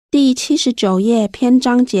第79页篇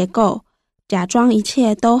章结构，假装一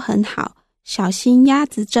切都很好，小心鸭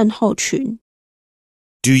子症候群。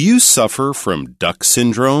Do you suffer from duck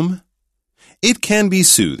syndrome? It can be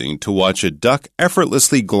soothing to watch a duck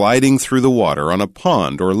effortlessly gliding through the water on a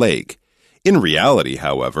pond or lake. In reality,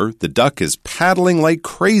 however, the duck is paddling like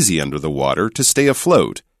crazy under the water to stay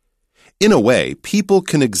afloat. In a way, people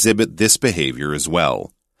can exhibit this behavior as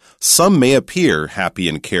well. Some may appear happy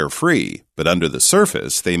and carefree, but under the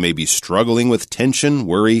surface, they may be struggling with tension,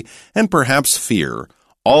 worry, and perhaps fear,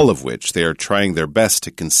 all of which they are trying their best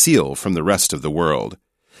to conceal from the rest of the world.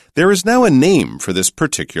 There is now a name for this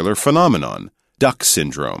particular phenomenon, duck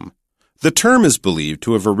syndrome. The term is believed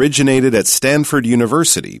to have originated at Stanford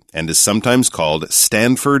University and is sometimes called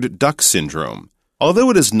Stanford duck syndrome.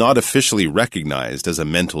 Although it is not officially recognized as a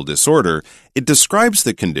mental disorder, it describes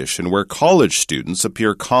the condition where college students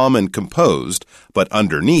appear calm and composed, but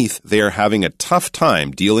underneath they are having a tough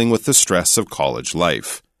time dealing with the stress of college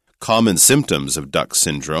life. Common symptoms of duck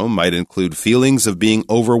syndrome might include feelings of being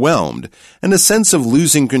overwhelmed and a sense of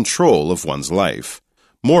losing control of one's life.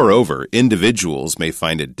 Moreover, individuals may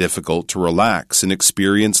find it difficult to relax and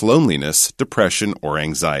experience loneliness, depression, or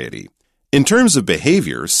anxiety. In terms of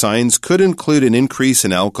behavior, signs could include an increase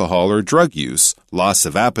in alcohol or drug use, loss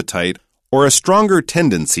of appetite, or a stronger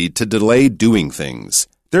tendency to delay doing things.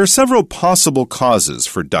 There are several possible causes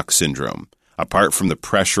for duck syndrome. Apart from the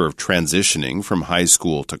pressure of transitioning from high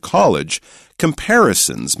school to college,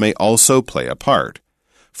 comparisons may also play a part.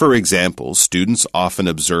 For example, students often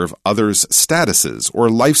observe others' statuses or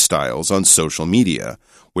lifestyles on social media,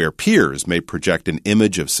 where peers may project an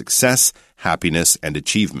image of success, happiness, and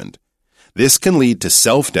achievement. This can lead to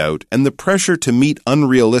self-doubt and the pressure to meet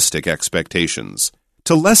unrealistic expectations.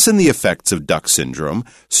 To lessen the effects of duck syndrome,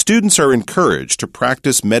 students are encouraged to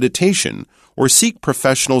practice meditation or seek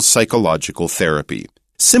professional psychological therapy.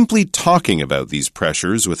 Simply talking about these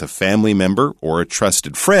pressures with a family member or a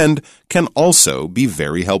trusted friend can also be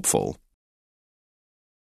very helpful.